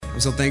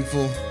so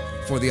thankful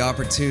for the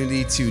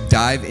opportunity to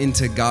dive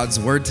into God's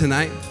Word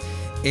tonight.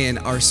 And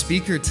our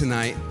speaker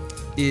tonight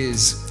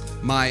is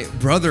my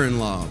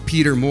brother-in-law,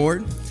 Peter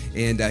Moore,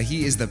 and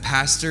he is the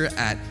pastor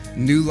at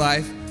New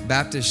Life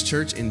Baptist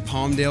Church in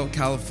Palmdale,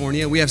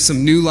 California. We have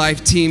some New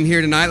Life team here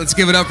tonight. Let's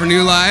give it up for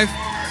New Life.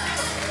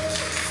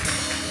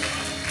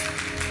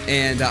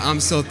 And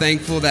I'm so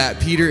thankful that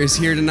Peter is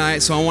here tonight.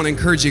 So I want to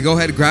encourage you, go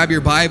ahead and grab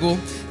your Bible,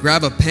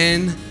 grab a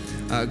pen,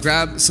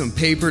 grab some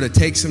paper to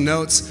take some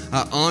notes.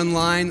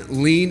 Online,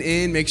 lean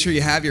in, make sure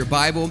you have your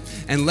Bible.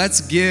 And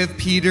let's give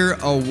Peter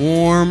a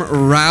warm,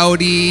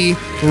 rowdy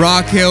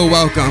Rock Hill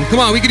welcome. Come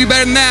on, we can do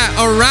better than that.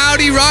 A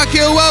rowdy Rock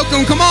Hill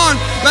welcome. Come on,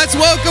 let's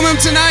welcome him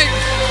tonight.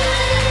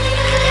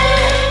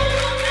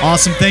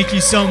 Awesome. Thank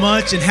you so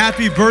much. And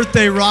happy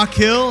birthday, Rock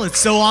Hill. It's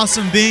so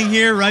awesome being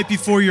here right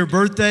before your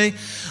birthday.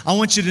 I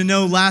want you to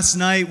know last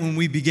night when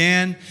we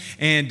began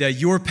and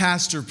your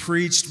pastor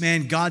preached,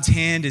 man, God's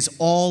hand is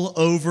all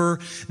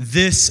over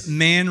this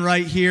man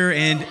right here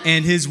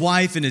and his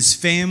wife and his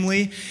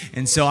family.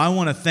 And so I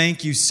want to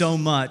thank you so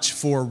much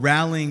for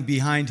rallying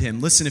behind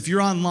him. Listen, if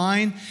you're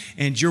online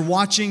and you're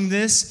watching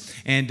this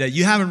and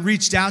you haven't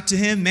reached out to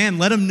him, man,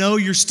 let him know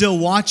you're still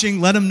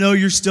watching. Let him know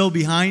you're still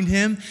behind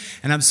him.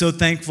 And I'm so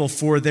thankful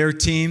for their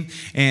team.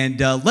 And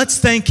let's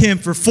thank him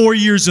for 4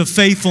 years of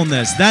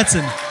faithfulness. That's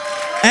an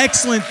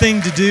excellent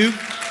thing to do.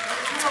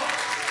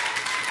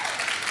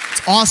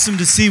 It's awesome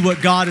to see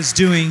what God is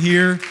doing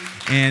here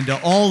and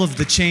all of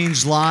the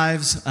changed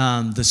lives.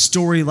 The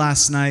story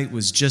last night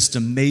was just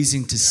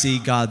amazing to see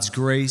God's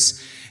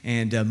grace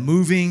and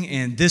moving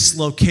in this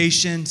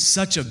location.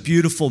 Such a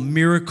beautiful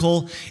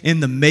miracle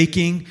in the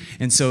making.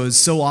 And so it was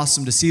so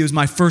awesome to see. It was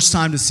my first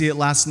time to see it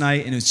last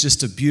night, and it's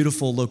just a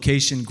beautiful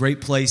location,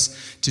 great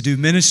place to do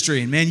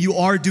ministry. And man, you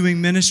are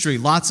doing ministry,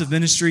 lots of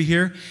ministry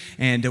here,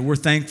 and we're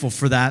thankful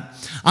for that.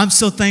 I'm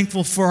so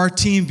thankful for our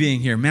team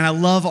being here. Man, I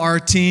love our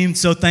team.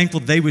 So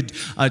thankful they would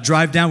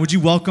drive down. Would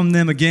you welcome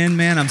them again,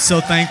 man? I'm so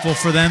thankful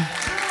for them.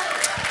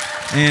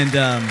 And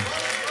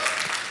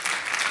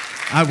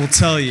I will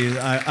tell you,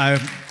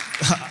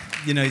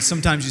 you know,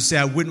 sometimes you say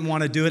I wouldn't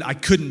want to do it. I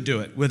couldn't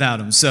do it without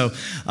them. So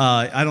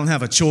I don't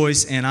have a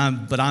choice,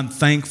 but I'm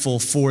thankful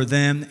for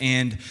them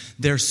and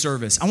their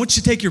service. I want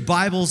you to take your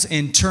Bibles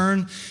and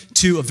turn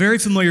to a very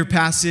familiar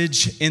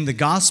passage in the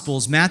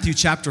Gospels, Matthew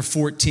chapter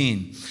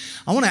 14.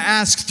 I want to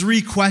ask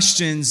 3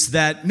 questions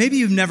that maybe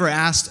you've never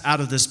asked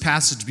out of this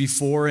passage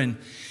before. And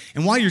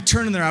while you're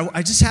turning there,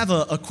 I just have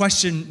a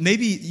question.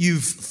 Maybe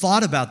you've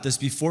thought about this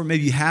before,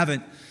 maybe you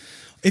haven't.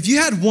 If you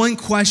had one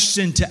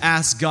question to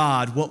ask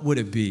God, what would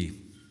it be?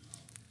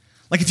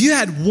 Like if you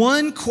had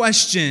one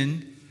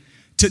question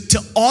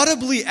to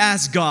audibly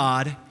ask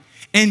God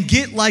and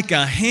get like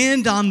a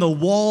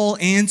hand-on-the-wall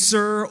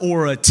answer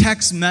or a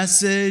text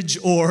message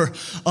or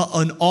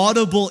an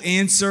audible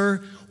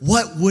answer,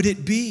 what would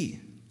it be?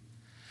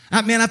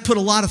 Man, I've put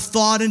a lot of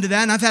thought into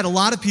that, and I've had a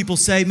lot of people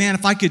say, man,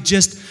 if I could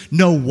just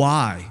know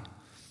why.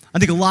 I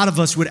think a lot of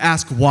us would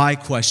ask why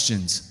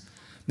questions.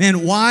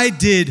 Man, why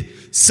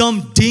did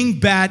some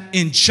dingbat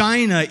in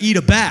China eat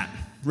a bat,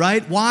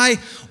 right? Why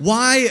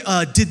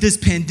did this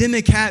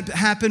pandemic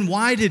happen?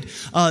 Why did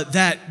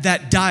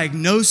that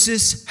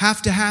diagnosis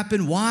have to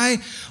happen? Why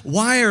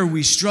are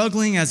we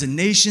struggling as a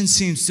nation,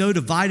 seems so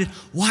divided?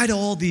 Why do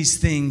all these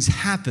things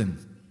happen?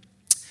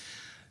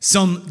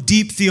 Some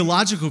deep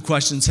theological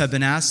questions have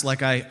been asked,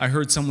 like I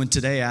heard someone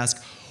today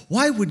ask,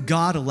 why would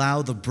God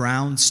allow the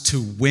Browns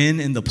to win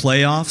in the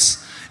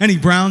playoffs? Any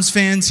Browns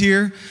fans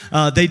here?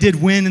 They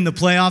did win in the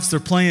playoffs.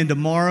 They're playing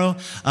tomorrow.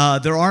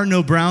 There are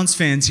no Browns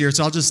fans here,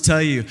 so I'll just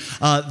tell you,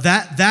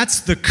 that's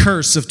the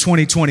curse of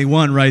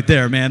 2021 right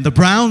there, man. The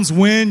Browns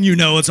win, you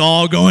know it's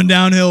all going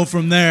downhill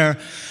from there.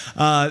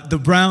 The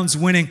Browns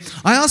winning.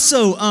 I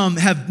also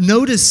have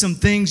noticed some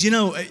things. You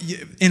know,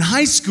 in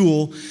high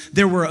school,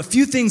 there were a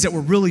few things that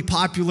were really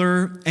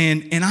popular,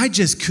 and I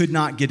just could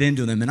not get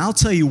into them. And I'll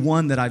tell you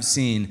one that I've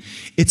seen.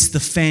 It's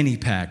the fanny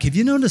pack. Have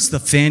you noticed the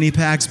fanny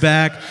pack's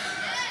back?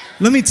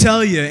 Let me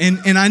tell you,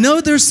 and I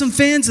know there's some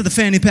fans of the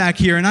fanny pack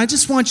here, and I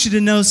just want you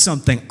to know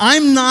something.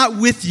 I'm not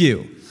with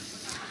you.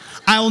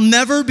 I'll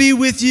never be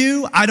with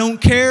you. I don't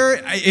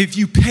care if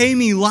you pay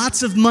me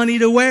lots of money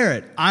to wear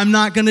it. I'm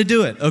not going to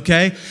do it,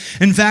 okay?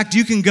 In fact,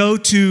 you can go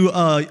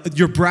to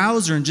your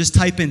browser and just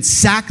type in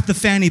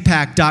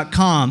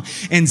sackthefannypack.com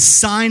and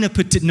sign a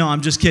petition. No,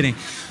 I'm just kidding.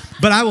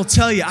 But I will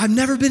tell you, I've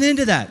never been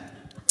into that.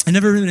 I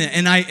never been into it.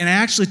 And I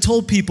actually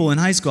told people in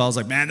high school, I was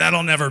like, man,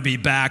 that'll never be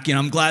back. You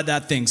know, I'm glad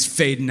that thing's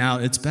fading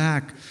out. It's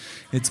back.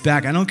 It's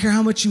back. I don't care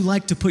how much you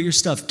like to put your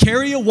stuff.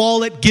 Carry a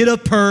wallet, get a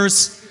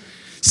purse.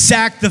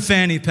 Sack the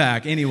fanny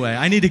pack. Anyway,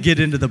 I need to get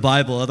into the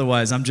Bible.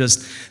 Otherwise,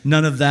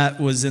 none of that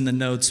was in the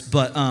notes.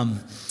 But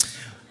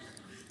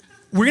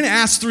we're going to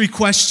ask 3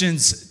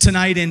 questions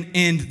tonight,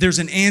 and there's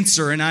an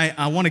answer. And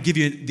I want to give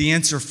you the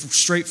answer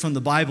straight from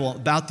the Bible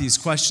about these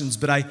questions.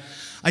 But I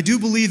do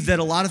believe that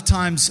a lot of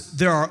times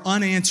there are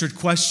unanswered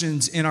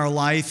questions in our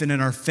life and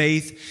in our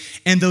faith.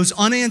 And those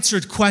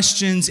unanswered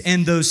questions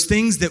and those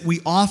things that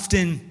we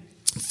often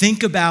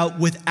think about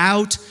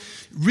without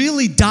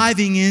really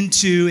diving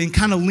into and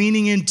kind of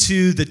leaning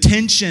into the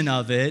tension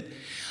of it,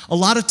 a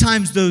lot of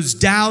times those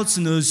doubts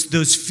and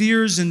those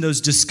fears and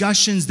those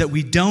discussions that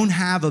we don't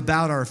have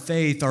about our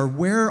faith are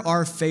where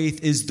our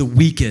faith is the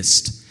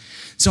weakest.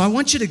 So I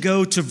want you to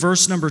go to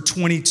verse number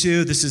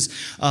 22. This is,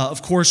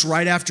 of course,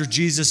 right after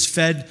Jesus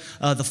fed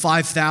the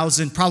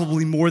 5,000,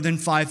 probably more than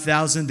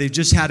 5,000. They've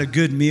just had a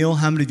good meal.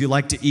 How many of you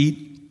like to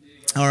eat?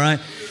 All right.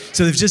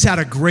 So they've just had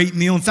a great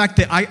meal. In fact,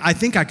 I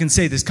think I can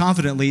say this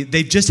confidently.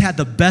 They've just had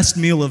the best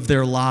meal of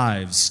their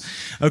lives.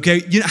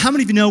 Okay. You know, how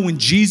many of you know when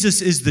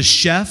Jesus is the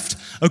chef,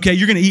 okay,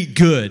 you're going to eat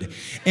good.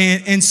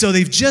 And so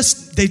they've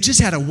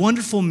just had a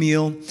wonderful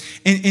meal.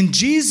 And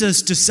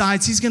Jesus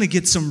decides he's going to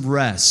get some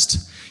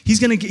rest. He's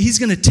going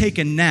to take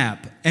a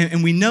nap.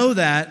 And we know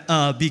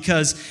that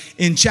because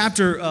in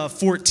chapter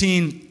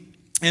 14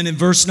 and in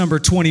verse number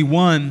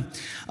 21,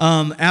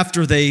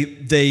 after they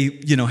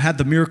had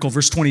the miracle,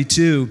 verse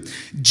 22,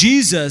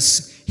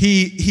 Jesus,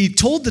 he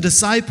told the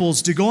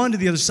disciples to go on to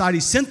the other side. He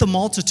sent the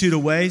multitude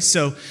away.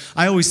 So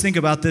I always think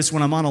about this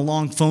when I'm on a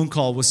long phone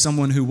call with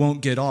someone who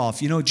won't get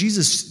off. You know,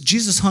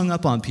 Jesus hung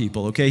up on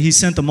people, okay? He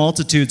sent the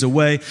multitudes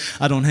away.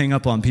 I don't hang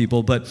up on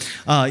people, but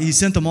he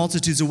sent the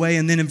multitudes away.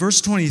 And then in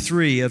verse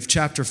 23 of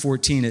chapter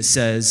 14, it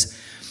says,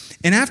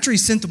 and after he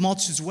sent the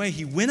multitudes away,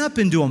 he went up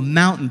into a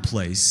mountain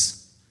place.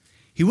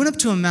 He went up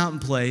to a mountain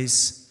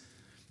place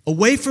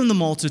away from the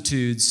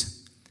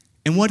multitudes.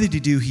 And what did he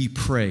do? He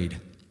prayed.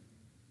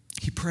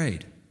 He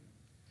prayed.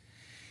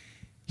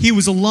 He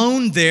was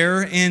alone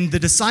there, and the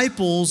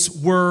disciples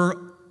were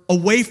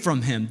away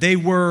from him. They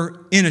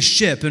were in a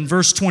ship. In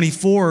verse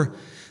 24,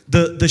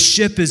 the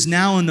ship is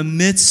now in the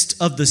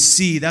midst of the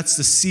sea. That's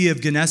the Sea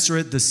of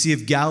Gennesaret, the Sea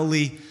of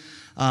Galilee,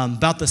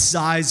 about the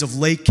size of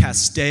Lake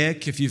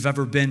Castaic, if you've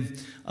ever been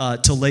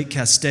to Lake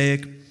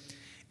Castaic.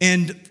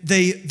 And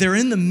they're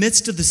in the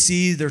midst of the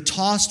sea. They're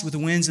tossed with the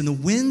winds, and the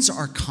winds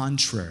are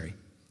contrary.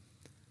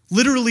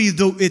 Literally,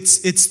 though,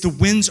 it's the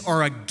winds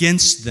are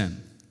against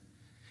them.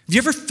 Have you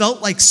ever felt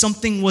like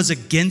something was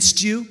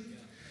against you? Have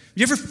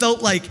you ever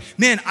felt like,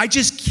 man, I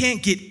just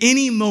can't get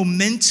any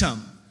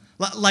momentum?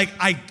 Like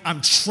I'm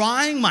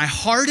trying my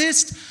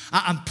hardest.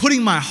 I'm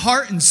putting my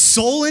heart and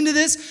soul into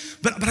this,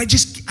 but I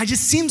just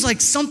seems like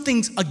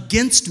something's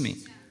against me.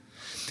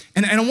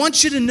 And I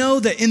want you to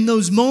know that in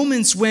those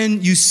moments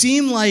when you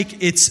seem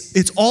like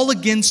it's all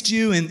against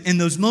you, and in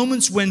those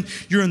moments when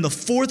you're in the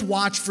fourth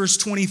watch, verse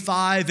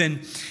 25,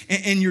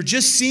 and you're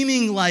just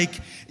seeming like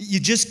you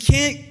just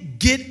can't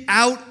get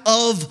out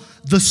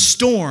of the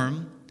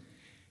storm,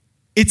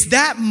 it's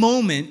that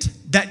moment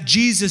that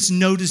Jesus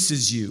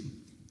notices you.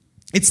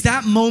 It's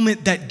that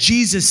moment that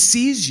Jesus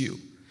sees you.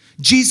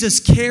 Jesus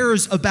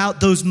cares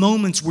about those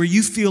moments where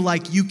you feel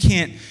like you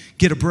can't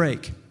get a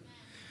break.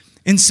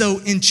 And so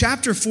in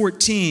chapter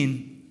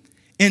 14,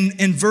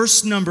 in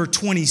verse number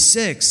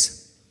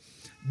 26,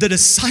 the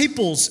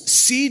disciples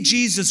see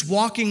Jesus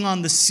walking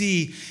on the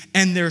sea,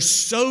 and they're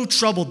so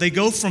troubled. They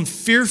go from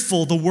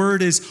fearful, the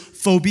word is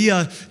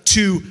phobia,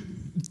 to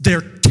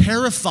they're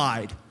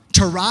terrified,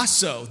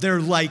 tarasso.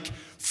 They're like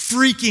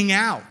freaking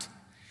out.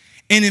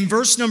 And in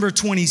verse number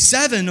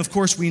 27, of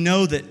course, we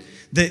know that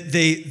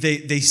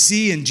they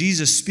see and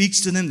Jesus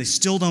speaks to them. They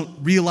still don't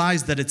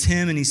realize that it's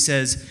him, and he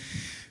says,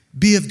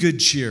 be of good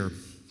cheer.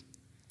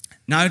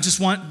 Now, I just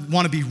want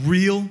to be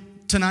real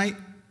tonight.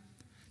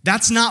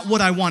 That's not what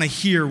I want to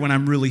hear when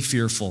I'm really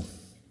fearful.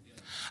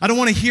 I don't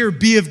want to hear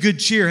be of good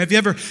cheer. Have you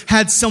ever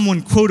had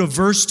someone quote a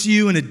verse to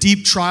you in a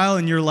deep trial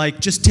and you're like,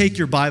 just take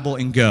your Bible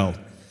and go?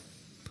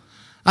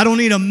 I don't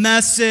need a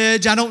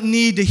message. I don't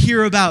need to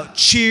hear about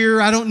cheer.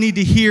 I don't need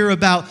to hear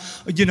about,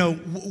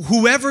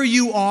 whoever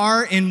you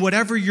are and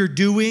whatever you're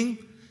doing.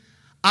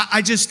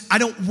 I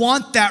don't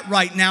want that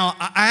right now.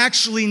 I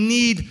actually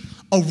need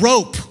a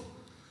rope.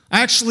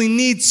 I actually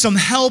need some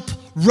help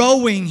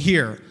rowing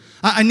here.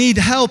 I need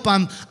help.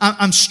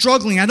 I'm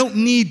struggling. I don't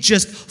need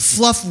just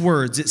fluff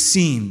words, it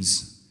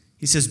seems.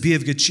 He says, be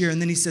of good cheer. And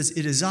then he says,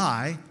 it is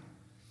I.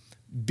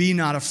 Be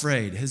not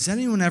afraid. Has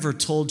anyone ever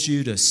told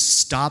you to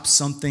stop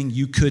something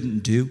you couldn't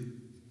do?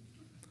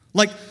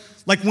 Like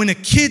when a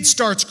kid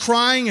starts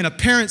crying and a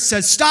parent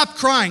says, stop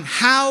crying.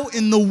 How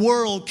in the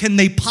world can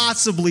they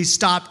possibly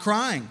stop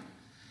crying?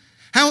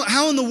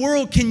 How in the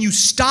world can you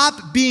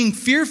stop being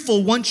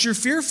fearful once you're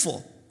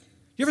fearful?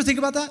 You ever think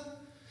about that?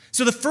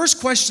 So the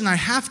first question I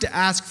have to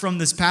ask from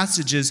this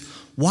passage is,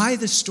 why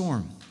the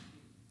storm?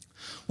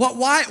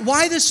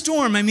 Why the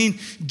storm? I mean,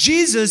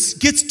 Jesus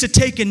gets to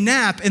take a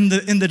nap, and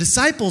the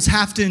disciples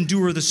have to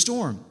endure the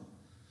storm.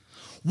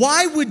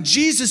 Why would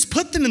Jesus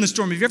put them in the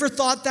storm? Have you ever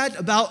thought that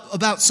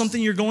about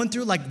something you're going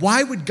through? Like,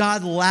 why would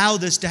God allow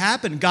this to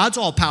happen? God's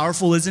all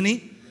powerful, isn't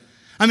he?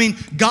 I mean,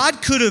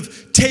 God could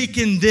have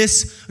taken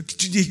this,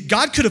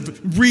 God could have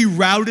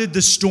rerouted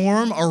the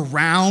storm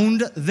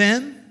around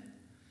them.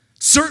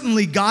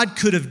 Certainly, God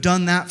could have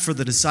done that for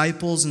the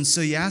disciples. And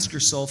so you ask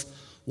yourself,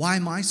 why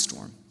my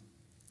storm?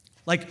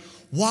 Like,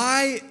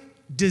 why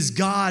does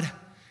God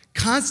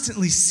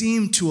constantly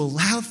seem to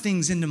allow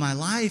things into my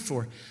life?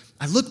 Or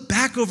I look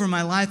back over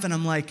my life and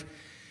I'm like,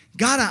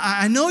 God,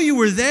 I know you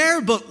were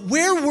there, but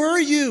where were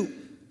you?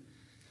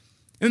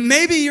 And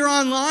maybe you're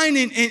online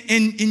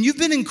and you've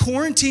been in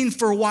quarantine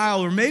for a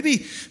while, or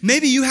maybe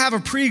you have a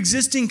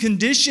pre-existing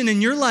condition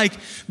and you're like,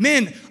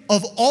 man,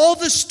 of all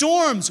the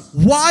storms,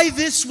 why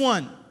this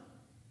one?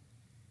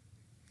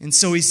 And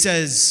so he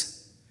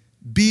says,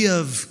 be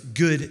of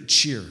good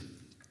cheer.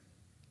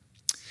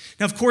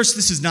 Now, of course,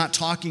 this is not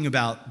talking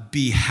about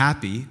be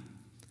happy.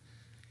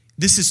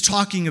 This is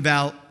talking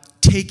about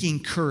taking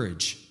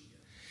courage.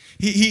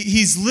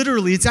 He's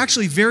literally, it's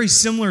actually very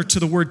similar to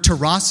the word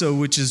tarasso,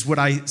 which is what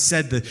I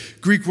said, the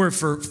Greek word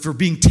for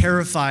being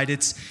terrified.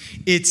 It's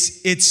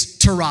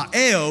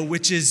taraeo,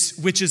 which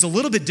is a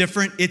little bit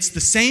different. It's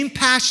the same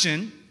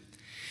passion.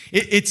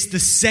 It's the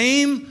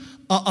same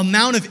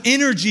amount of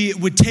energy it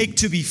would take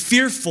to be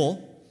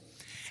fearful.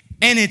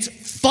 And it's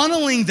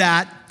funneling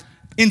that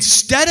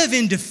instead of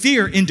into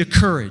fear, into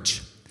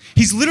courage.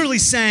 He's literally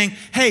saying,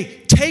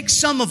 hey, take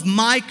some of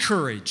my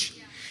courage.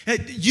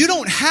 You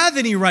don't have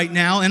any right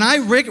now, and I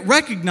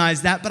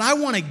recognize that, but I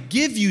want to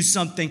give you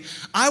something.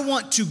 I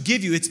want to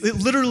give you. It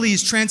literally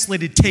is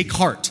translated, take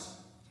heart.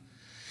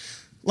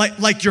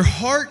 Like your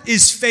heart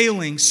is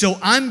failing, so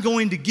I'm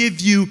going to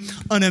give you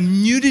an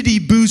immunity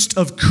boost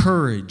of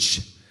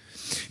courage.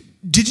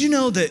 Did you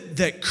know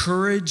that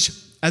courage,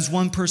 as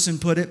one person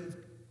put it,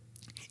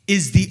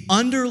 is the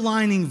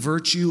underlining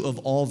virtue of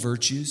all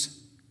virtues?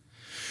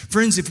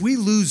 Friends, if we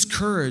lose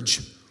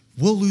courage,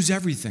 we'll lose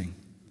everything.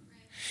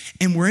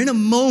 And we're in a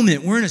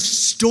moment, we're in a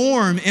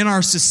storm in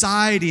our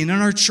society and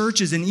in our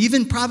churches and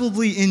even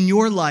probably in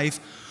your life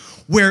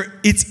where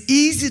it's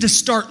easy to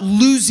start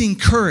losing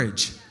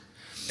courage.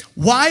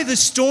 Why the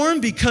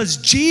storm? Because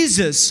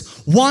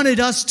Jesus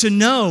wanted us to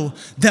know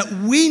that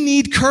we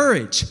need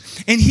courage.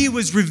 And he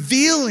was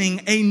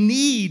revealing a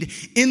need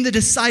in the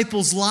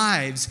disciples'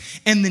 lives,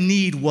 and the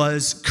need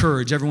was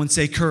courage. Everyone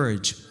say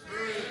courage.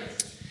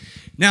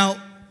 Now,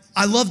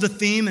 I love the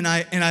theme, and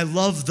I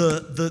love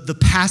the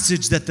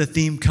passage that the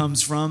theme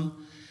comes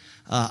from.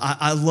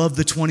 I love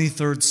the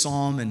 23rd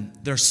Psalm, and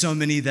there are so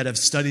many that have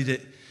studied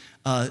it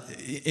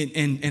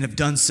and have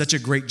done such a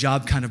great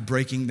job kind of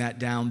breaking that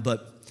down.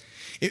 But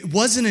it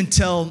wasn't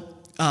until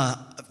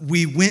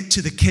we went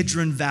to the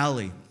Kidron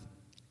Valley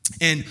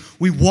and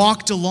we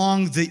walked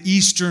along the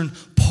eastern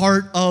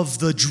part of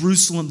the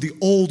Jerusalem, the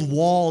old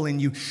wall,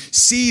 and you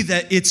see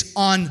that it's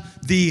on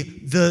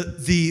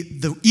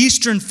the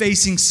eastern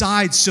facing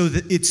side, so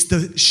that it's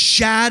the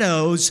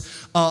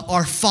shadows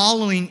are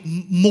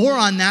following more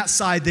on that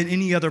side than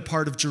any other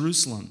part of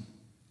Jerusalem.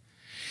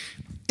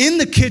 In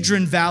the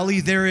Kidron Valley,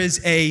 there is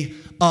a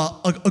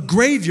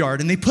graveyard,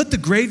 and they put the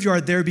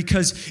graveyard there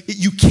because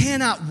you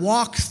cannot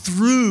walk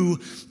through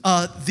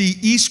the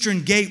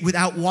eastern gate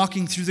without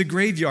walking through the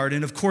graveyard.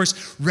 And of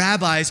course,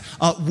 rabbis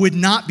would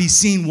not be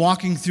seen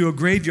walking through a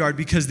graveyard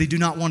because they do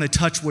not want to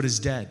touch what is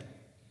dead.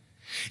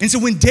 And so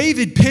when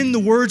David penned the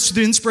words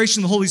through the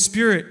inspiration of the Holy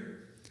Spirit,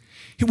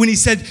 when he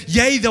said,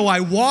 yea, though I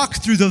walk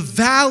through the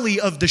valley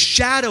of the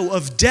shadow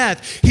of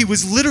death, he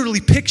was literally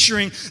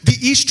picturing the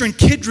eastern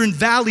Kidron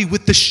Valley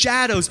with the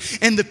shadows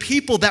and the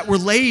people that were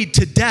laid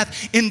to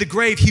death in the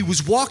grave. He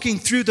was walking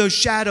through those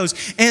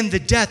shadows and the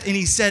death, and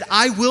he said,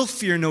 I will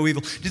fear no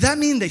evil. Did that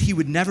mean that he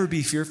would never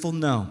be fearful?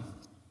 No.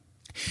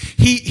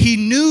 He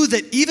knew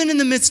that even in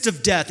the midst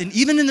of death, and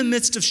even in the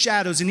midst of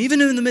shadows, and even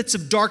in the midst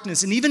of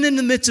darkness, and even in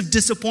the midst of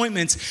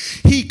disappointments,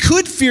 he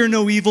could fear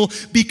no evil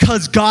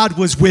because God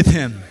was with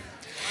him.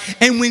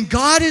 And when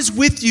God is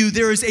with you,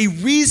 there is a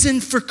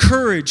reason for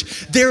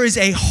courage. There is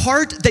a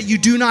heart that you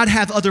do not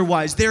have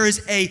otherwise. There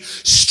is a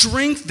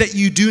strength that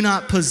you do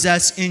not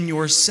possess in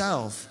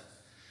yourself.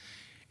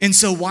 And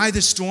so why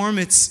the storm?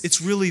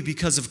 It's really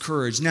because of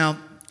courage. Now,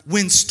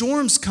 when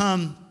storms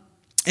come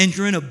and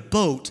you're in a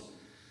boat,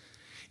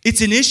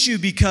 it's an issue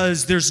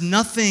because there's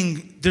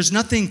nothing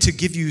to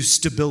give you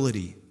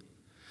stability.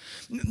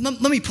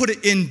 Let me put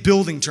it in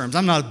building terms.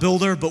 I'm not a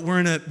builder, but we're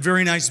in a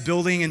very nice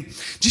building. And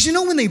did you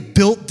know when they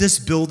built this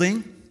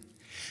building,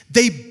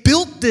 they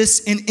built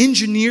this and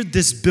engineered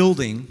this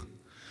building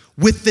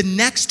with the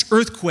next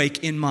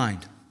earthquake in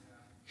mind?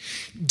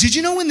 Did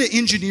you know when the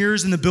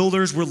engineers and the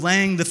builders were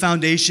laying the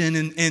foundation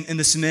and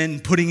the cement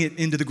and putting it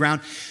into the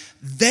ground,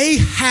 they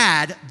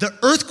had the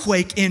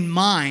earthquake in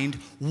mind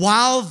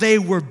while they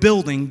were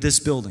building this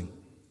building?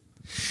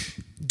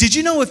 Did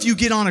you know if you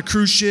get on a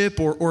cruise ship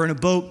or in a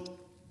boat,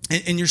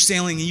 and you're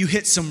sailing and you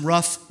hit some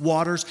rough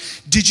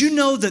waters, did you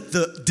know that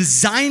the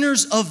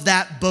designers of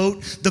that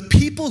boat, the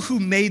people who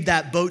made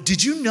that boat,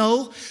 did you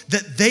know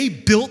that they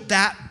built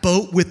that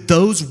boat with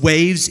those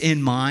waves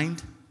in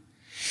mind?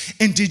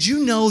 And did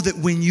you know that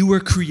when you were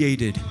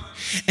created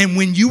and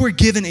when you were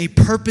given a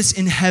purpose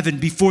in heaven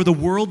before the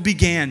world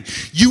began,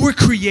 you were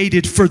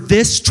created for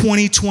this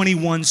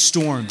 2021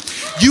 storm.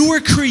 You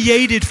were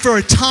created for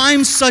a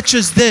time such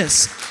as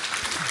this.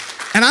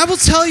 And I will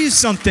tell you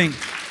something,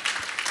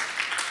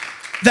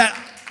 that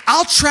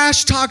I'll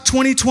trash talk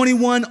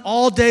 2021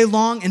 all day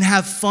long and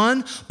have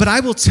fun, but I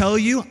will tell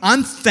you,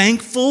 I'm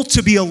thankful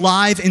to be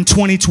alive in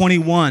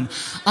 2021.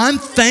 I'm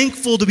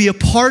thankful to be a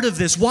part of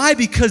this. Why?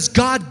 Because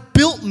God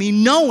built me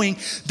knowing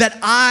that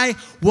I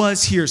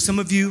was here. Some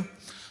of you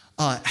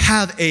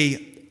have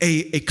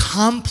a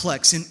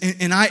complex,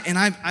 and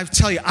I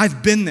tell you,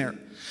 I've been there.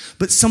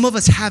 But some of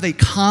us have a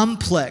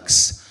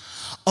complex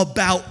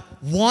about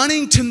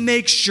wanting to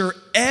make sure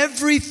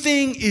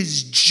everything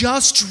is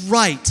just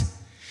right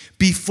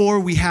before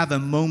we have a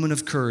moment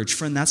of courage.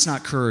 Friend, that's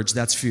not courage,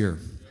 that's fear.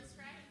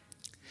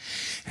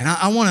 And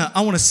I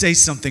want to say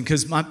something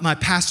because my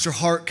pastor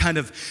heart kind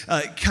of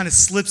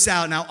slips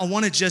out. Now I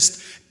want to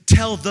just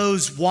tell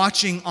those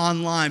watching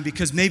online,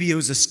 because maybe it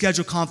was a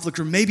schedule conflict,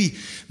 or maybe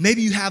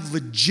you have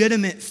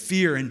legitimate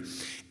fear,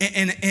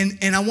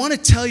 and I want to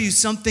tell you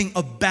something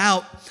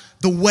about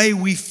the way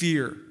we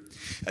fear.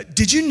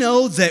 Did you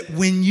know that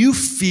when you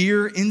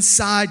fear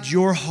inside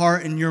your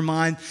heart and your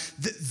mind,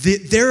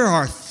 there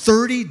are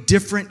 30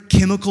 different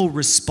chemical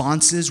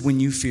responses when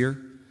you fear?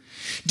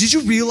 Did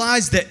you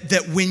realize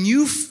that when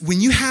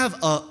you have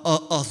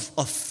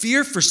a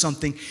fear for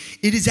something,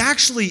 it is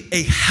actually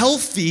a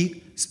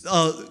healthy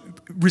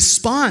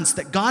response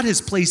that God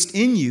has placed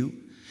in you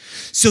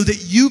so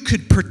that you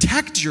could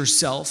protect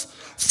yourself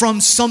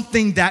from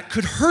something that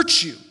could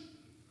hurt you?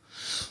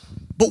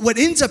 But what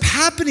ends up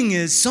happening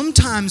is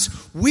sometimes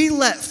we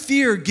let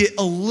fear get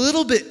a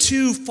little bit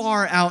too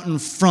far out in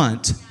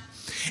front,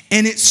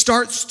 and it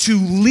starts to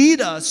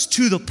lead us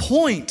to the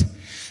point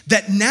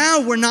that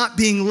now we're not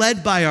being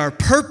led by our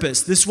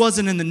purpose. This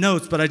wasn't in the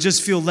notes, but I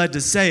just feel led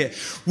to say it.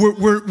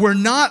 We're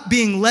not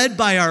being led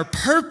by our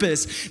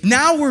purpose.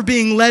 Now we're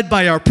being led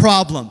by our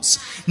problems.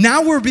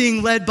 Now we're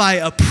being led by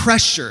a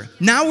pressure.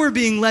 Now we're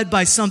being led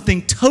by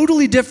something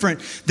totally different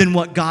than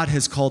what God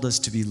has called us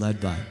to be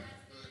led by.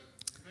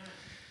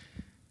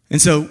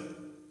 And so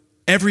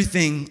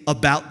everything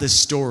about this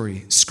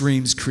story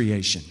screams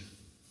creation.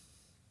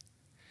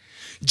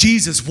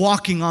 Jesus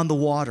walking on the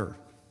water.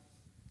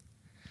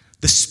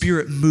 The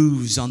Spirit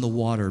moves on the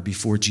water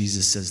before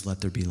Jesus says,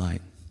 "Let there be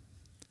light."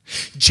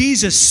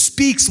 Jesus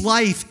speaks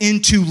life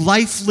into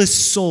lifeless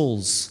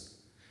souls.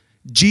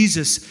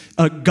 Jesus,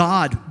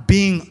 God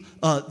being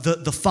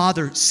the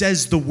Father,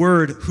 says the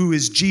word, who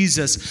is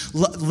Jesus,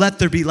 "Let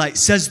there be light,"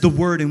 says the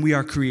word, and we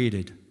are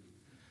created.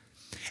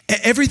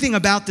 Everything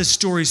about this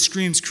story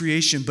screams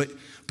creation, but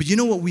you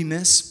know what we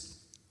miss?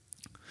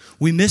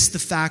 We miss the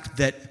fact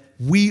that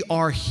we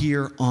are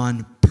here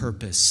on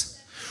purpose.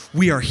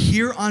 We are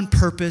here on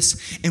purpose,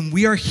 and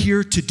we are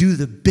here to do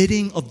the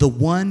bidding of the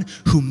one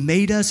who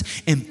made us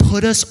and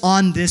put us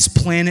on this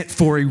planet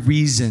for a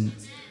reason.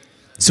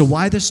 So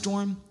why the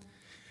storm?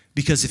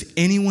 Because if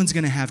anyone's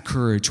going to have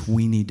courage,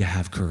 we need to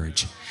have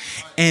courage.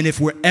 And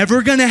if we're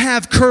ever going to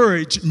have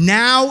courage,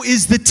 now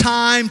is the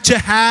time to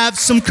have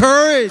some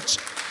courage.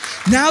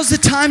 Now's the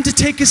time to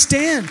take a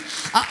stand.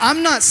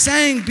 I'm not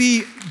saying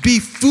be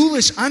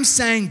foolish. I'm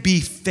saying be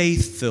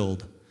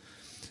faith-filled.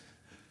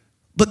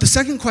 But the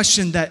second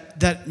question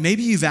that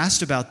maybe you've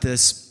asked about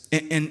this,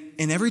 and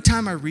every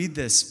time I read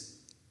this,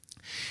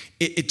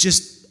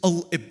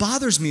 it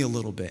bothers me a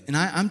little bit. And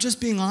I'm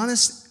just being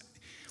honest.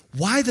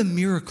 Why the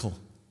miracle?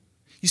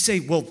 You say,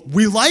 well,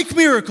 we like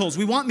miracles.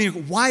 We want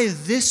miracles. Why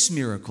this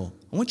miracle?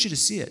 I want you to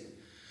see it.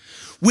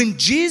 When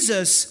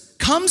Jesus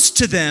comes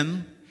to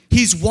them,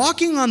 he's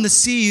walking on the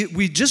sea.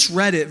 We just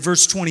read it,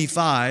 verse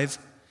 25.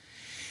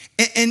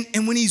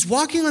 And when he's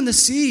walking on the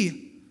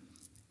sea,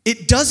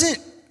 it doesn't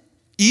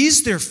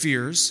ease their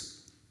fears.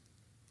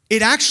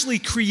 It actually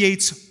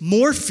creates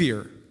more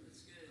fear.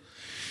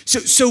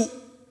 So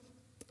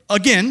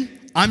again,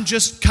 I'm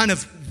just kind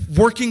of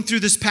working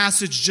through this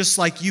passage just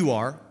like you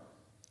are.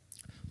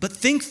 But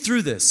think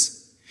through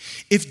this.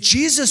 If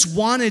Jesus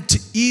wanted to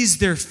ease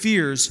their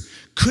fears,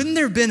 couldn't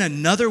there have been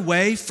another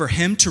way for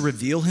him to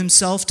reveal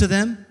himself to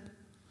them?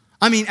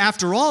 I mean,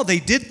 after all, they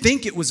did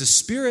think it was a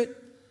spirit.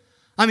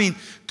 I mean,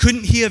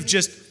 couldn't he have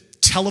just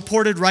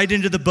teleported right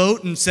into the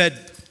boat and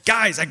said,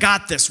 "Guys, I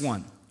got this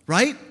one,"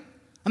 right?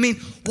 I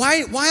mean,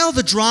 why all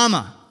the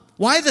drama?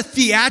 Why the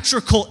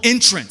theatrical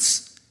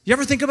entrance? You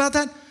ever think about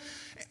that?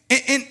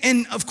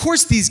 And of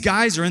course, these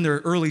guys are in their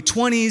early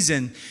 20s,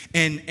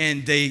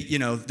 and they,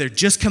 they're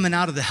just coming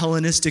out of the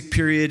Hellenistic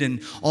period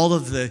and all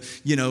of the,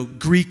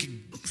 Greek,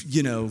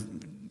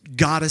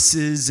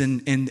 goddesses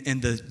and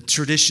the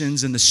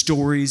traditions and the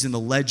stories and the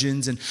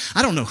legends. And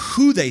I don't know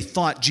who they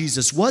thought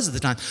Jesus was at the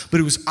time, but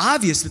it was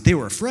obvious that they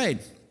were afraid.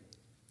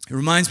 It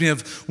reminds me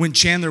of when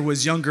Chandler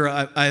was younger.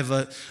 I have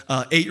a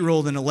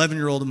 8-year-old and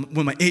 11-year-old.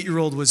 When my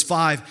 8-year-old was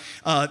 5,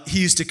 he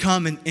used to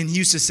come and he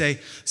used to say,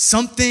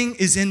 "Something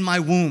is in my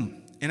womb."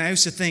 And I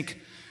used to think,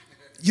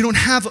 you don't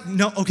have,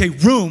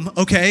 room,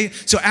 okay?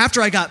 So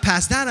after I got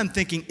past that, I'm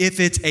thinking, if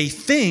it's a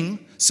thing,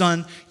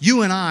 son,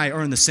 you and I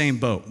are in the same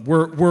boat.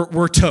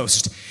 We're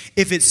toast.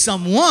 If it's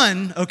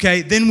someone,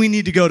 okay, then we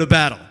need to go to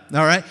battle,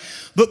 all right?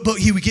 But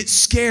he would get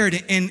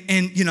scared,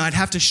 and I'd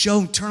have to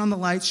turn on the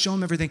lights, show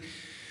him everything.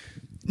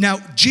 Now,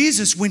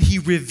 Jesus, when he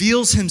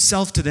reveals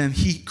himself to them,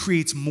 he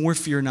creates more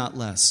fear, not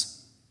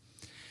less.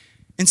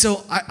 And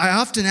so I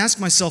often ask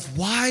myself,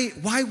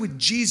 why would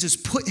Jesus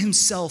put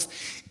himself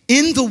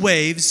in the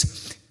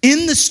waves,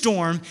 in the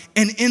storm,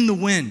 and in the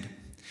wind?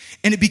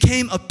 And it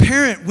became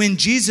apparent when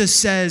Jesus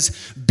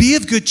says, be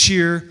of good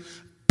cheer,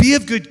 be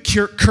of good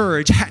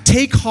courage,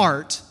 take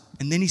heart.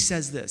 And then he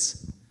says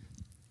this,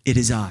 it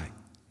is I.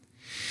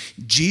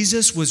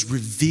 Jesus was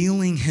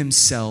revealing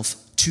himself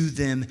to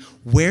them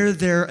where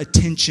their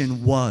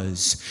attention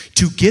was,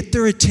 to get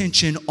their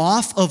attention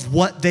off of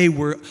what they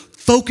were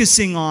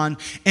focusing on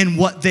and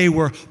what they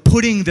were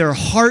putting their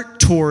heart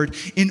toward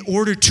in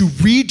order to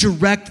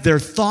redirect their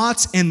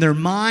thoughts and their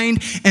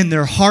mind and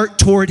their heart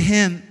toward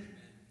him.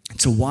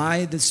 So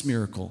why this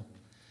miracle?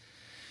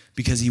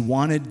 Because he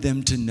wanted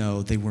them to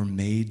know they were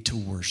made to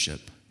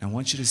worship. Now, I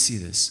want you to see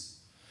this.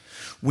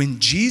 When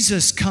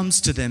Jesus comes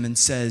to them and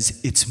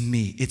says, it's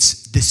me,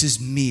 this is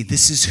me,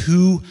 this is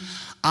who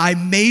I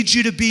made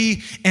you to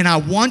be, and I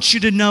want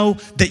you to know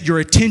that your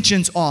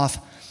attention's off.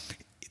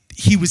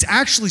 He was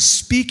actually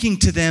speaking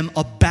to them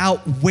about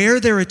where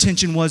their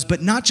attention was,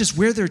 but not just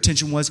where their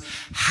attention was,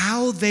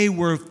 how they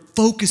were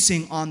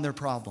focusing on their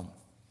problem.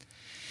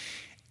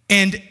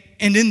 And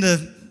in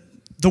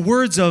the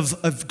words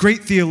of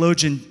great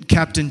theologian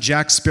Captain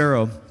Jack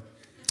Sparrow,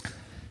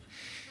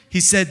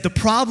 he said, the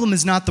problem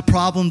is not the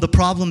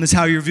problem is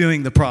how you're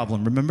viewing the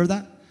problem. Remember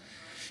that?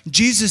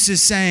 Jesus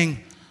is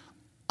saying,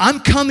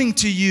 I'm coming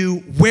to you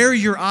where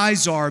your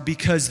eyes are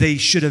because they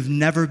should have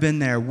never been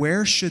there.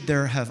 Where should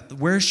their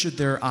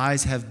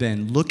eyes have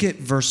been? Look at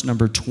verse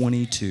number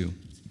 22.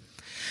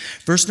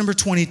 Verse number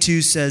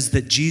 22 says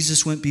that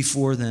Jesus went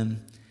before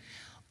them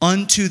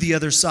unto the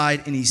other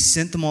side, and he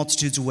sent the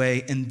multitudes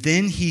away, and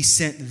then he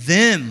sent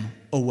them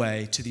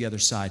away to the other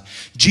side.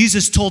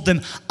 Jesus told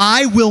them,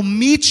 I will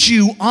meet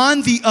you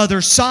on the other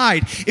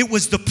side. It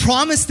was the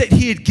promise that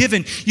he had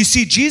given. You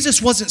see,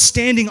 Jesus wasn't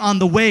standing on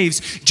the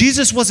waves.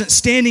 Jesus wasn't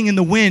standing in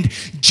the wind.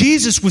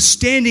 Jesus was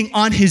standing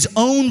on his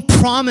own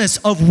promise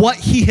of what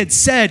he had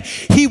said.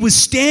 He was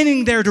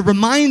standing there to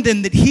remind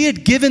them that he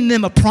had given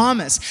them a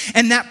promise.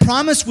 And that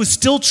promise was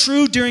still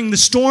true during the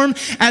storm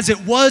as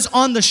it was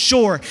on the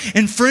shore.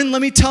 And friend,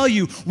 let me tell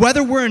you,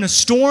 whether we're in a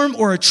storm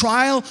or a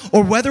trial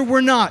or whether we're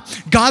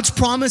not, God's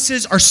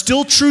promises are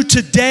still true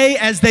today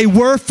as they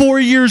were 4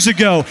 years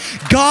ago.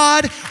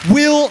 God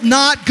will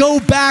not go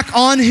back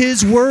on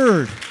his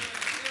word.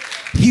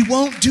 He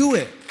won't do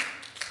it.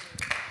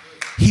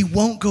 He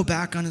won't go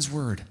back on his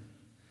word.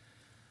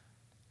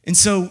 And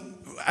so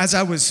as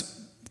I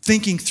was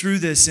thinking through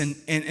this and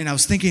I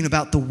was thinking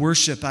about the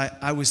worship,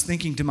 I was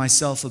thinking to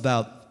myself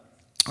about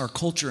our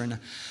culture. And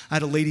I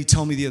had a lady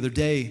tell me the other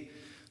day,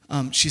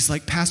 she's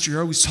like, Pastor,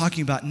 you're always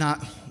talking about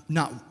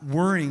not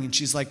worrying. And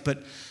she's like,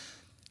 but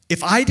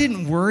if I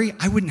didn't worry,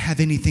 I wouldn't have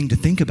anything to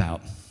think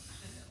about. And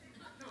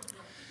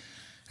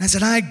I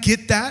said, I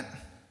get that.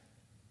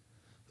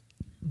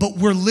 But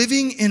we're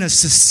living in a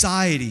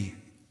society,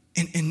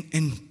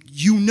 and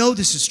you know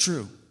this is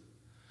true.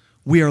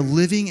 We are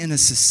living in a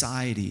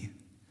society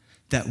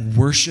that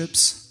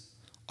worships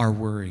our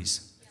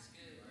worries.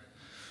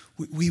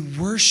 We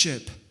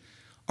worship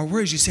our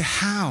worries. You say,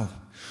 how?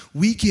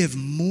 We give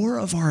more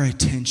of our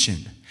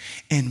attention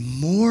and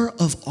more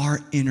of our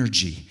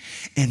energy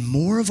and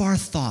more of our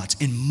thoughts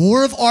and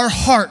more of our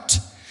heart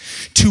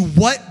to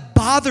what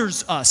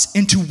bothers us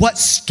and to what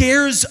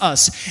scares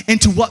us and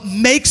to what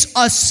makes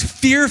us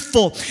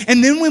fearful.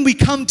 And then when we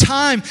come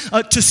time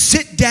to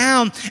sit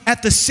down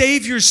at the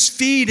Savior's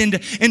feet and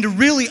to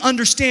really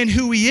understand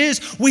who he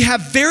is, we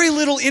have very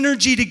little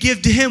energy to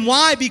give to him.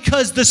 Why?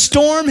 Because the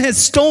storm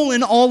has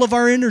stolen all of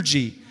our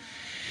energy.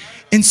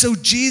 And so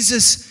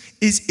Jesus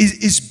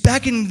is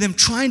beckoning them,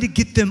 trying to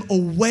get them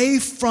away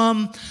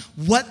from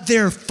what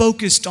they're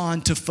focused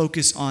on to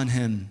focus on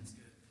him.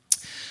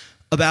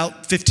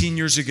 About 15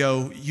 years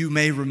ago, you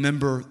may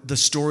remember the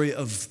story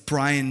of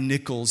Brian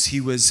Nichols. He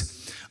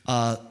was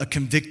a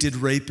convicted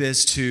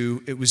rapist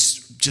it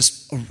was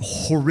just a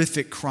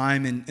horrific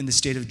crime in the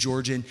state of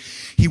Georgia. And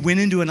he went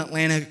into an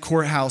Atlanta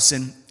courthouse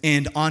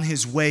and on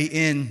his way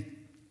in,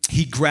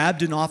 he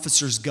grabbed an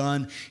officer's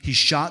gun, he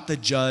shot the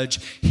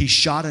judge, he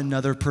shot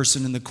another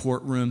person in the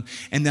courtroom,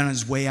 and then on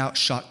his way out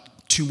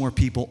shot 2 more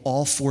people.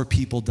 All 4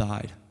 people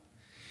died.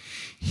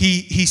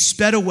 He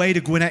sped away to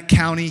Gwinnett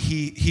County.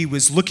 He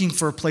was looking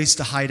for a place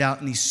to hide out,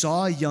 and he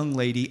saw a young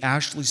lady,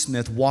 Ashley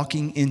Smith,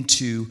 walking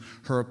into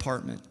her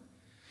apartment.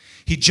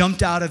 He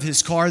jumped out of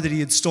his car that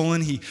he had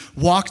stolen. He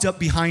walked up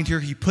behind her.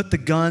 He put the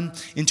gun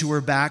into her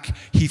back.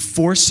 He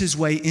forced his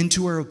way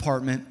into her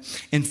apartment,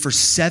 and for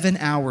 7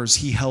 hours,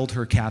 he held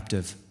her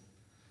captive.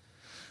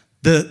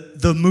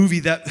 The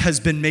movie that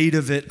has been made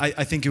of it,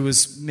 I think it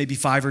was maybe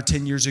 5 or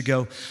 10 years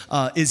ago,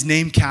 is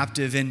named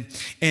Captive. And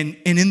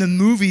in the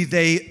movie,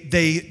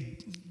 they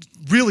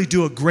really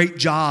do a great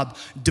job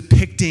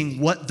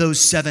depicting what those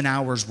 7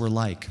 hours were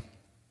like.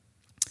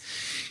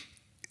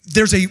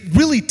 There's a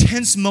really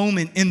tense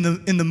moment in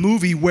the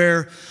movie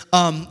where,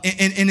 and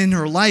in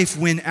her life,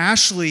 when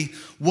Ashley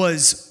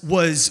was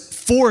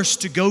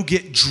forced to go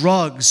get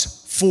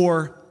drugs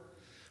for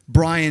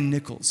Brian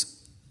Nichols.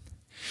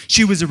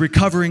 She was a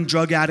recovering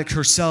drug addict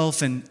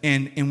herself, and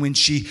when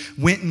she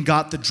went and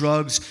got the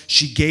drugs,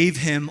 she gave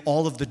him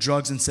all of the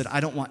drugs and said,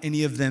 I don't want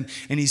any of them.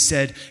 And he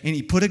said, and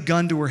he put a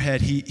gun to her head.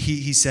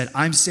 He said,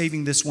 I'm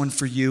saving this one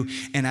for you,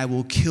 and I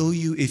will kill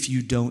you if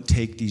you don't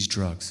take these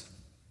drugs.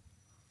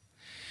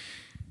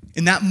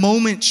 In that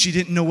moment, she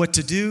didn't know what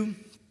to do.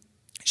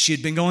 She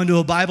had been going to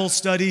a Bible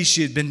study.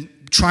 She had been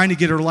trying to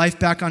get her life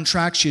back on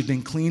track. She had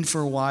been clean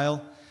for a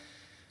while.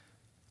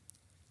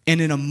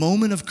 And in a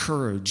moment of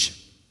courage,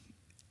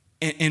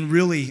 and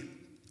really,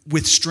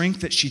 with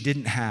strength that she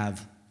didn't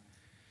have,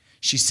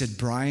 she said,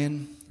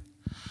 Brian,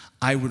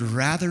 I would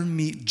rather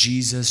meet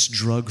Jesus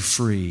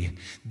drug-free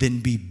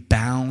than be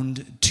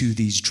bound to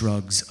these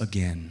drugs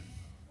again.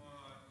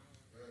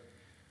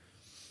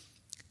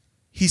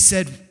 He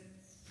said,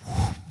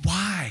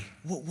 why?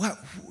 What?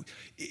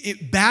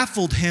 It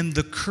baffled him,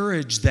 the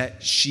courage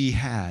that she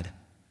had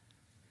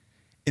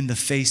in the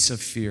face of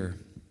fear.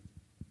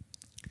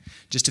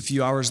 Just a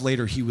few hours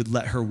later, he would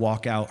let her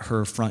walk out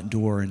her front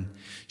door, and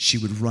she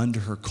would run to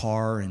her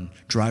car and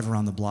drive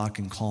around the block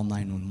and call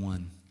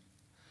 911.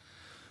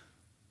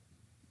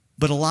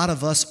 But a lot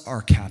of us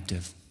are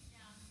captive.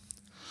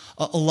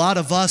 A lot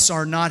of us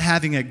are not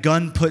having a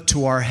gun put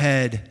to our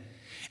head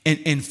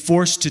and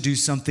forced to do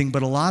something,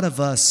 but a lot of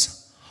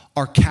us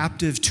are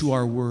captive to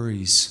our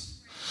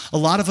worries. A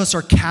lot of us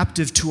are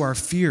captive to our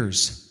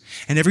fears.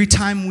 And every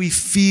time we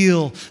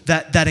feel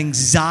that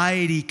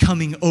anxiety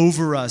coming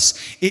over us,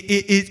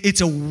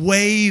 it's a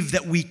wave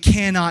that we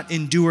cannot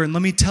endure. And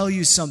let me tell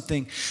you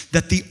something,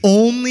 that the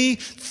only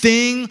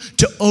thing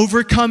to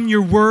overcome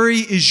your worry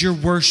is your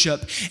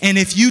worship. And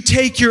if you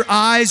take your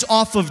eyes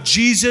off of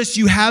Jesus,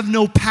 you have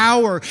no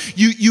power.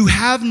 You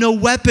have no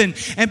weapon.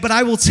 But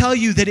I will tell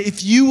you that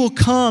if you will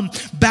come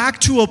back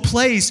to a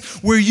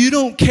place where you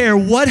don't care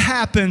what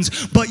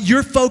happens, but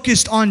you're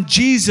focused on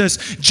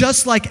Jesus,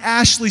 just like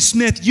Ashley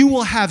Smith, you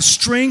will have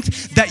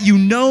strength that you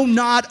know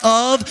not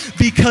of,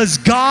 because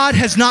God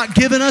has not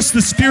given us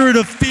the spirit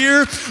of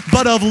fear,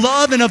 but of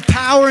love and of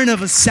power and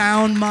of a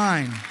sound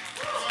mind.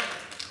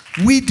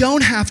 We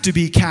don't have to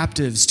be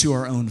captives to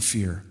our own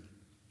fear.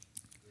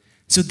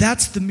 So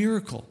that's the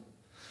miracle.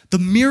 The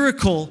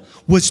miracle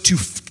was to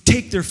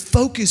take their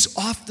focus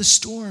off the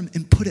storm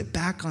and put it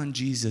back on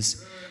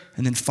Jesus.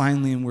 And then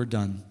finally, and we're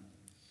done.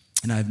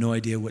 And I have no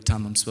idea what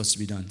time I'm supposed to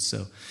be done,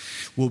 so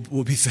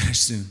we'll be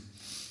finished soon.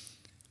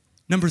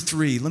 Number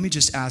 3, let me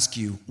just ask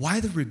you,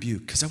 why the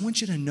rebuke? Because I want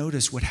you to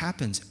notice what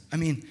happens. I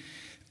mean,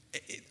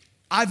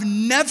 I've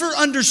never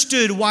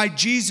understood why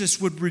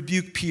Jesus would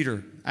rebuke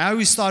Peter. I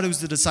always thought it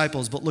was the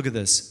disciples, but look at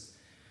this.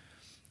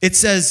 It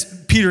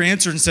says, Peter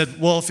answered and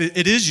said, well, if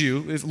it is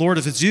you, Lord,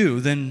 if it's you,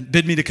 then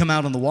bid me to come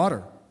out on the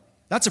water.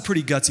 That's a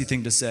pretty gutsy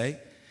thing to say.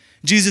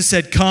 Jesus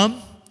said,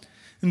 come.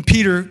 And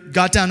Peter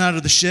got down out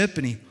of the ship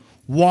and he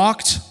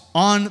walked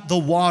on the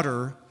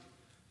water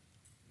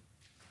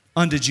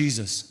unto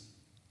Jesus.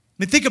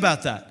 I mean, think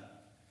about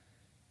that.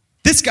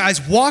 This guy's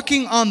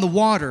walking on the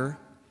water,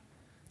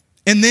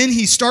 and then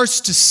he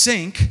starts to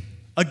sink,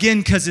 again,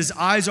 because his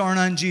eyes aren't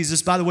on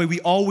Jesus. By the way,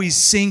 we always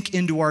sink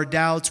into our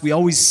doubts. We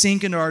always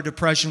sink into our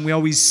depression. We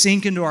always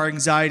sink into our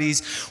anxieties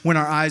when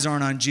our eyes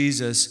aren't on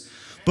Jesus.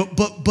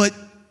 But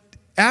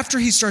after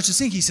he starts to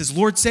sink, he says,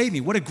 Lord, save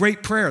me. What a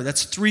great prayer.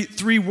 That's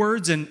three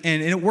words, and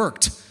it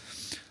worked.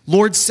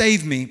 Lord,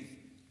 save me.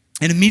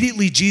 And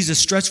immediately Jesus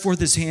stretched forth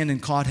his hand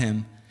and caught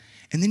him.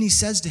 And then he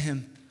says to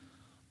him,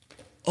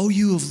 O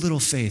you of little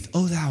faith,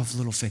 O thou of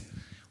little faith.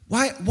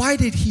 Why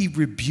did he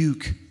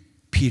rebuke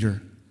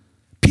Peter?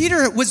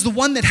 Peter was the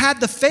one that had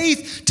the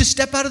faith to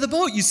step out of the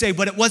boat. You say,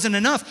 but it wasn't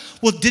enough.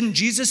 Well, didn't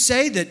Jesus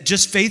say that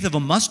just faith of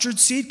a mustard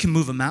seed can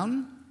move a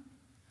mountain?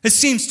 It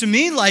seems to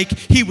me like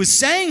he was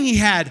saying he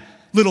had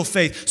little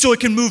faith. So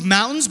it can move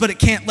mountains, but it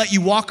can't let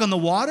you walk on the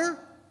water?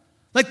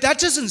 Like, that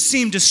doesn't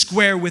seem to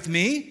square with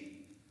me.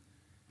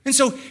 And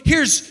so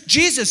here's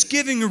Jesus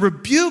giving a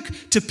rebuke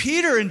to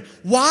Peter. And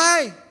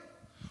why?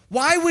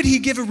 Why would he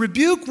give a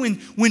rebuke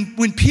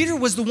when Peter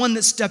was the one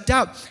that stepped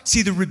out?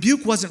 See, the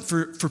rebuke wasn't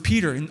for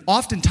Peter. And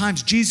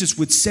oftentimes Jesus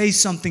would say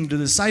something to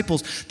the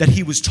disciples that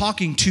he was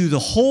talking to the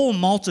whole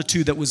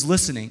multitude that was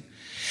listening.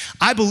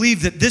 I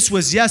believe that this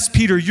was, yes,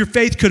 Peter, your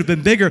faith could have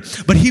been bigger,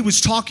 but he was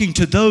talking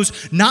to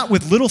those not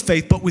with little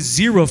faith, but with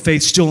zero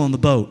faith still on the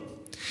boat.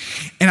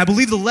 And I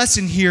believe the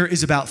lesson here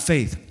is about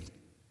faith.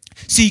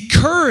 See,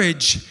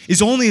 courage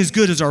is only as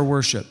good as our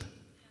worship,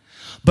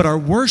 but our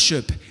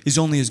worship is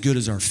only as good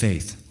as our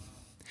faith.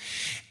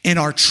 And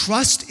our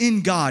trust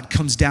in God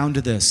comes down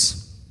to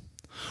this.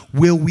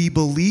 Will we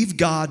believe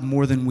God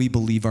more than we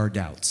believe our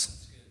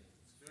doubts?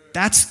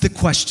 That's the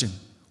question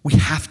we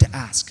have to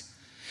ask.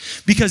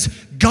 Because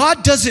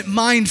God doesn't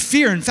mind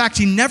fear. In fact,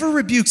 he never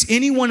rebukes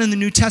anyone in the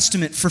New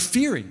Testament for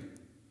fearing.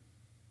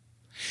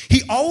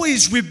 He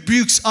always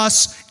rebukes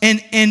us,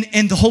 and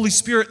the Holy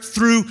Spirit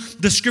through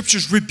the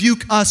scriptures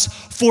rebuke us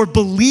for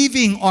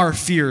believing our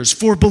fears,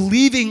 for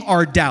believing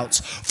our doubts,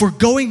 for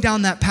going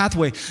down that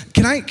pathway.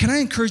 Can I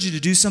encourage you to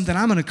do something?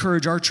 I'm going to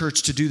encourage our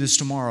church to do this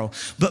tomorrow,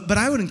 but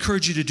I would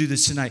encourage you to do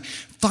this tonight.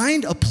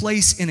 Find a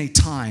place in a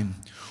time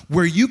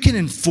where you can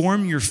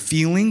inform your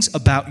feelings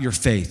about your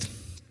faith.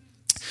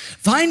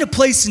 Find a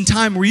place and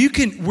time where you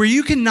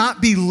can not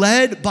be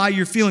led by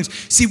your feelings.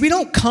 See, we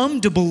don't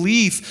come to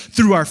belief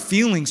through our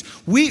feelings.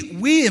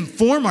 We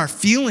inform our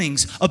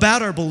feelings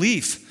about our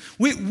belief.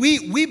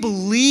 We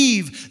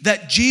believe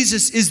that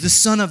Jesus is the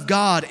Son of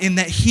God and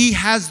that he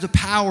has the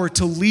power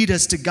to lead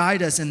us, to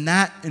guide us, and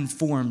that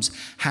informs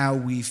how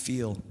we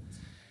feel.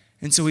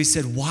 And so he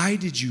said, why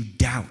did you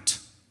doubt?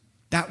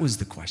 That was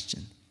the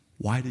question.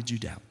 Why did you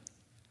doubt?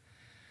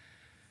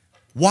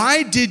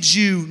 Why did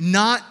you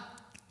not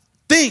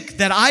think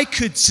that I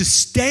could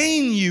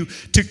sustain you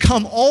to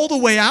come all the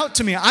way out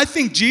to me? I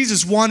think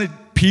Jesus wanted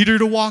Peter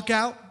to walk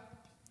out,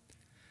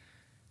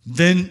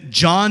 then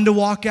John to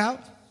walk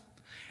out,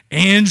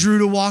 Andrew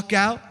to walk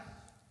out,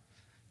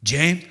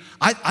 James.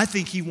 I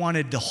think he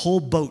wanted the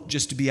whole boat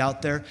just to be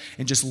out there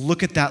and just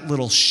look at that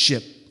little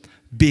ship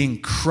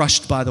being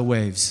crushed by the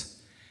waves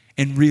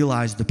and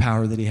realize the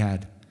power that he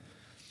had.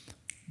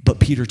 But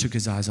Peter took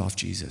his eyes off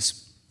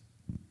Jesus.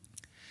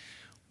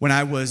 When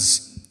I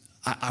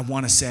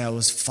want to say I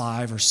was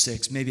 5 or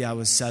 6, maybe I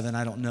was 7,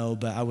 I don't know,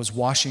 but I was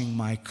washing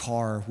my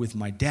car with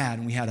my dad,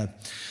 and we had a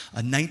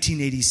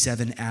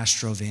 1987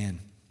 Astro van.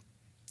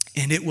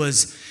 And it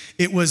was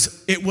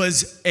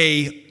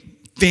a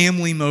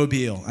family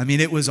mobile. I mean,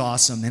 it was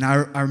awesome. And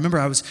I remember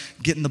I was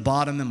getting the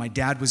bottom and my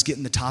dad was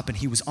getting the top, and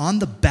he was on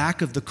the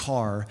back of the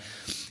car,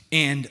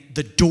 and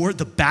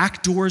the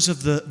back doors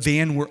of the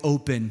van were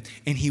open,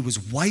 and he was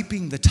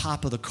wiping the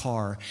top of the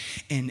car.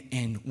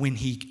 And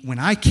when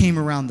I came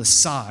around the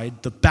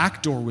side, the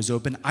back door was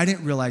open. I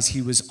didn't realize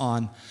he was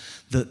on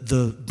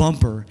the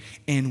bumper.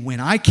 And when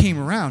I came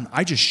around,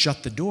 I just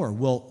shut the door.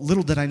 Well,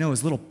 little did I know,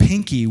 his little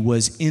pinky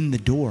was in the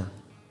door.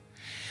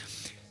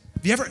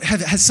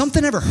 Has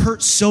something ever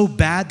hurt so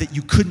bad that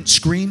you couldn't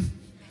scream?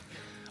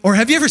 Or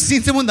have you ever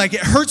seen someone like it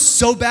hurts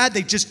so bad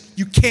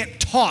you can't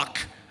talk?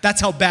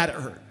 That's how bad it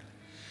hurt.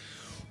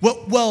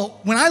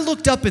 Well, when I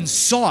looked up and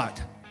saw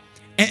it,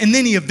 and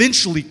then he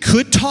eventually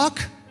could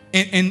talk,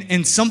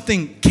 and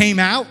something came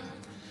out,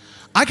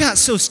 I got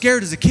so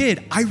scared as a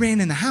kid, I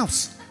ran in the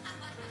house.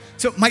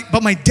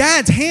 But my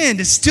dad's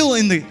hand is still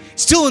in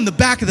the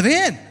back of the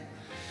van,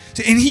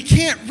 and he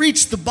can't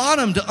reach the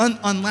bottom to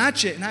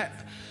unlatch it. And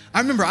I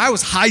remember I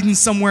was hiding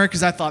somewhere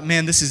because I thought,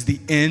 man, this is the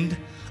end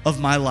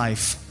of my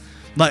life.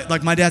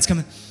 Like my dad's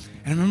coming,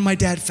 and I remember my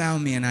dad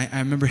found me, and I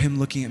remember him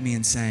looking at me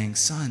and saying,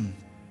 son,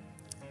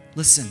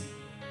 listen,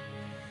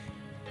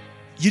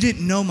 you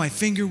didn't know my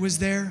finger was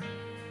there.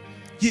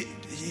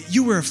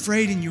 You were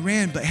afraid and you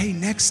ran, but hey,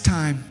 next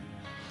time,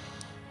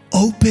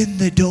 open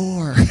the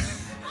door.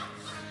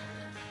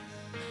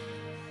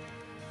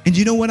 And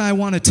you know what I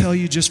want to tell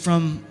you just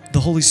from the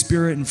Holy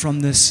Spirit and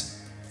from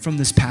this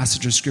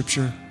passage of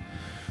Scripture?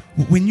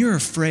 When you're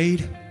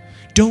afraid,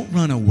 don't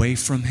run away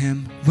from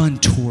him, run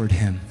toward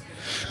him.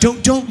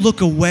 Don't look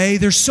away.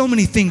 There's so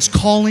many things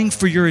calling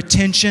for your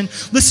attention.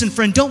 Listen,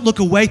 friend, don't look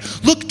away.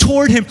 Look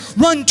toward him.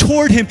 Run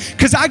toward him,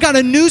 because I got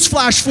a news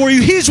flash for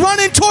you. He's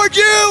running toward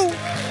you.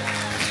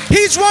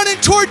 He's running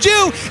toward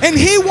you, and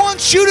he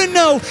wants you to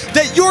know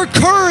that your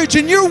courage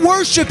and your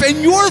worship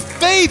and your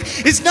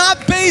faith is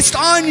not based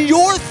on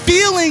your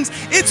feelings.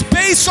 It's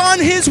based on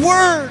his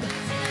word.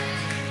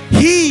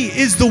 He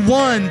is the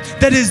one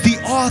that is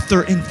the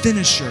author and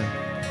finisher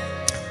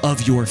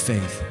of your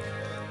faith.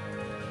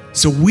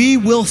 So we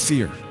will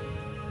fear,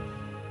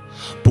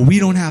 but we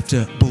don't have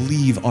to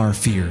believe our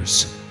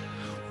fears.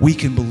 We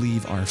can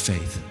believe our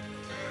faith.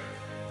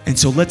 And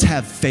so let's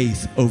have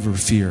faith over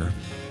fear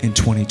in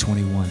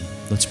 2021.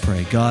 Let's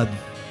pray. God,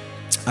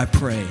 I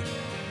pray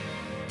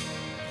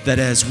that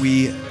as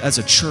we, as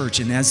a church,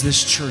 and as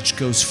this church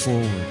goes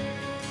forward,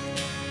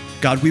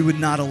 God, we would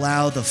not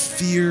allow the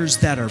fears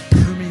that are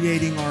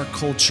permeating our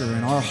culture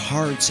and our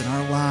hearts and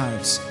our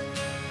lives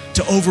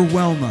to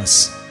overwhelm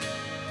us.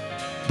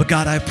 But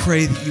God, I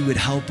pray that you would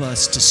help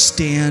us to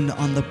stand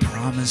on the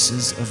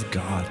promises of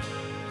God.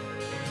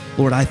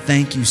 Lord, I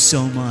thank you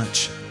so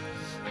much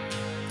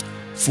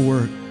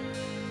for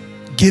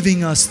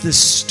giving us this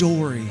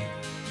story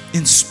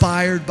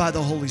inspired by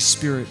the Holy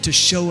Spirit to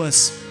show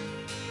us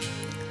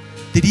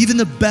that even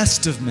the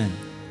best of men,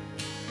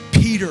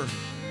 Peter,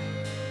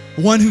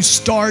 one who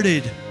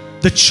started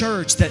the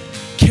church that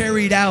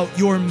carried out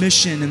your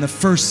mission in the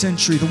first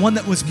century, the one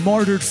that was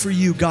martyred for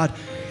you, God,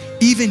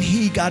 even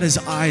he got his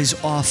eyes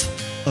off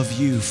of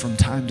you from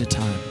time to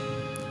time.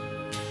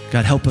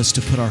 God, help us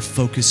to put our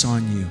focus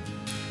on you.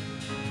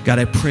 God,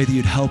 I pray that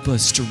you'd help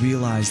us to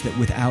realize that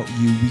without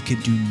you, we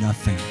could do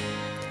nothing.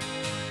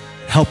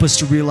 Help us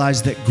to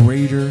realize that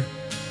greater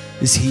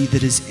is he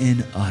that is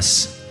in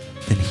us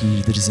than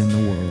he that is in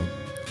the world.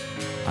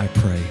 I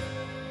pray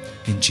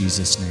in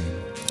Jesus'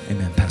 name.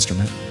 Amen. Pastor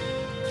Matt.